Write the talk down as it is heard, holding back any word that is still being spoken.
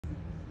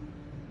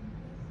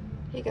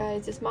Hey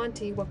guys, it's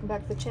Monty. Welcome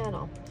back to the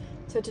channel.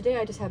 So today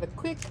I just have a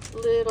quick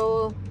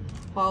little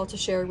haul to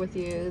share with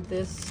you.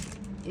 This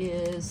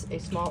is a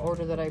small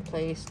order that I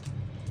placed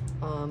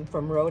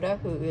from Rhoda,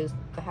 who is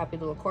the Happy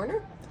Little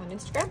Corner on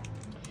Instagram.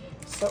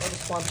 So I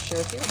just wanted to share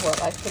with you what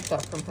I picked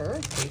up from her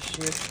in case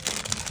you're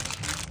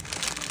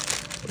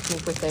looking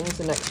for things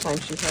the next time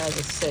she has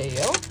a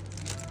sale.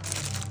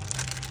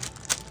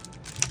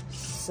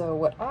 So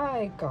what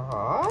I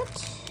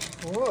got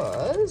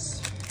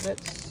was,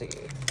 let's see.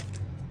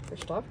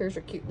 First off, here's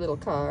your cute little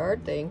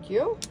card. Thank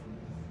you.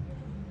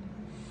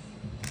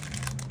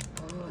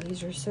 Oh,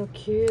 these are so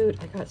cute.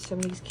 I got some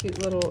of these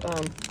cute little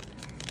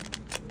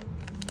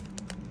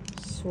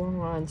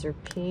swans. They're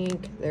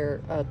pink.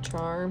 They're a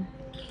charm.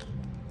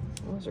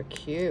 Those are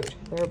cute.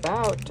 They're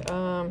about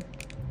they're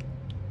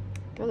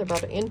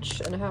about 1.5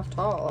 inches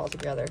tall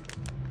altogether.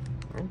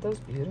 Aren't those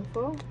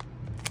beautiful?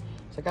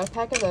 So I got a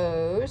pack of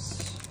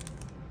those.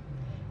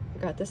 I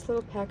got this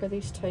little pack of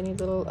these tiny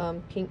little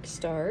pink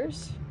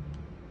stars.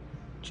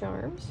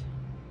 Charms.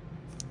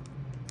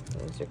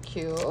 Those are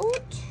cute.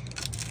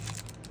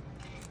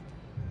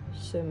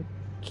 Some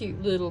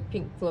cute little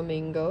pink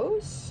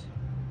flamingos.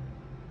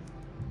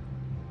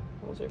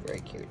 Those are very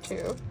cute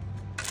too.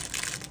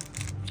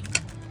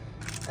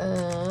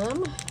 I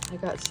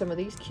got some of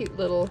these cute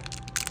little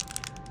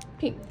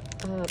pink,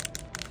 I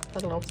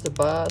don't know if it's a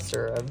bus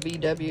or a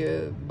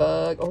VW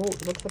bug. Oh,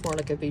 it looks more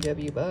like a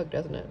VW bug,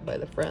 doesn't it? By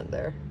the front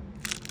there.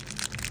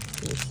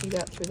 Can you see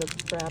that through the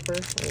wrapper?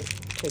 Let me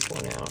take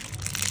one out.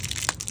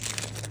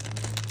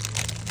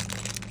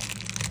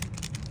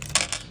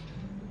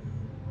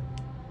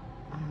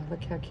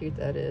 Look how cute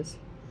that is.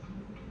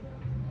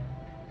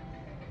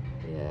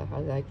 Yeah, I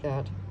like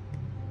that.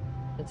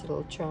 It's a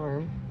little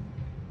charm.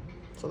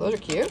 So those are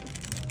cute.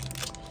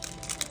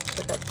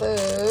 I got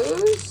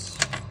those.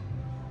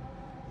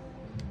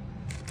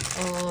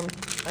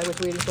 I was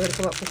waiting for her to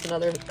come up with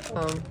another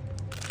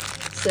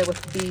set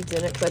with beads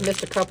in it because I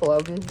missed a couple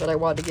of them that I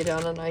wanted to get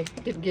on, and I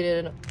didn't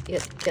get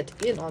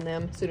in on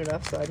them soon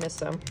enough, so I missed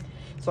some.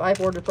 So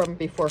I've ordered from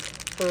before,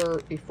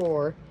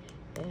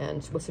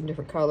 and with some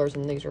different colors,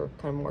 and these are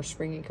kind of more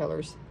springy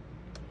colors,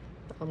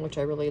 which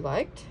I really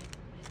liked.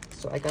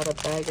 So I got a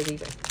bag of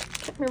these. I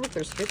can't remember if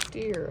there's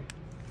 50 or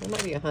it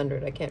might be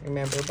 100. I can't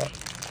remember, but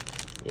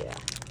yeah,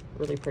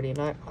 really pretty.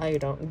 And I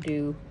don't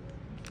do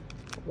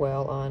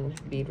well on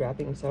bead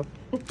wrapping, so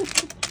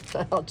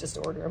I'll just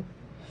order them.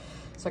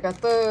 So I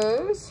got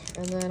those,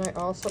 and then I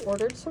also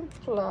ordered some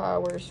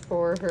flowers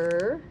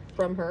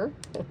from her.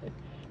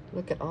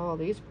 Look at all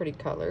these pretty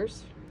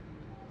colors.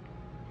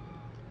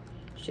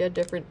 She had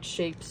different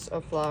shapes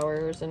of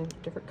flowers and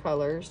different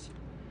colors.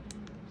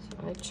 So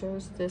I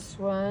chose this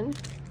one.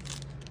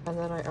 And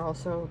then I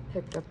also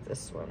picked up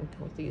this one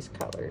with these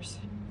colors.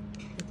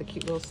 With the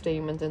cute little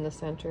stamens in the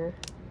center.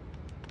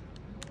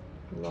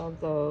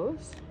 Love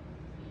those.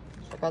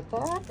 So I got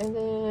that. And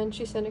then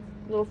she sent a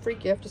little free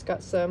gift. Just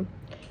got some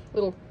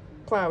little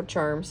cloud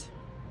charms.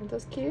 Aren't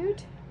those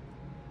cute?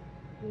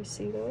 Can you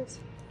see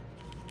those?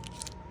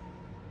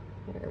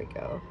 There we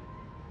go.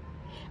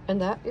 And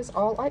that is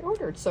all I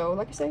ordered. So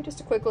like I say, just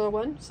a quick little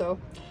one. So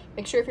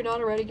make sure if you're not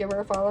already, give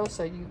her a follow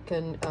so you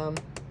can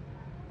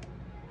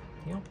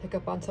pick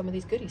up on some of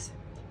these goodies.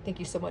 Thank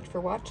you so much for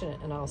watching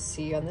it, and I'll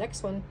see you on the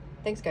next one.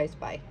 Thanks guys,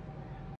 bye.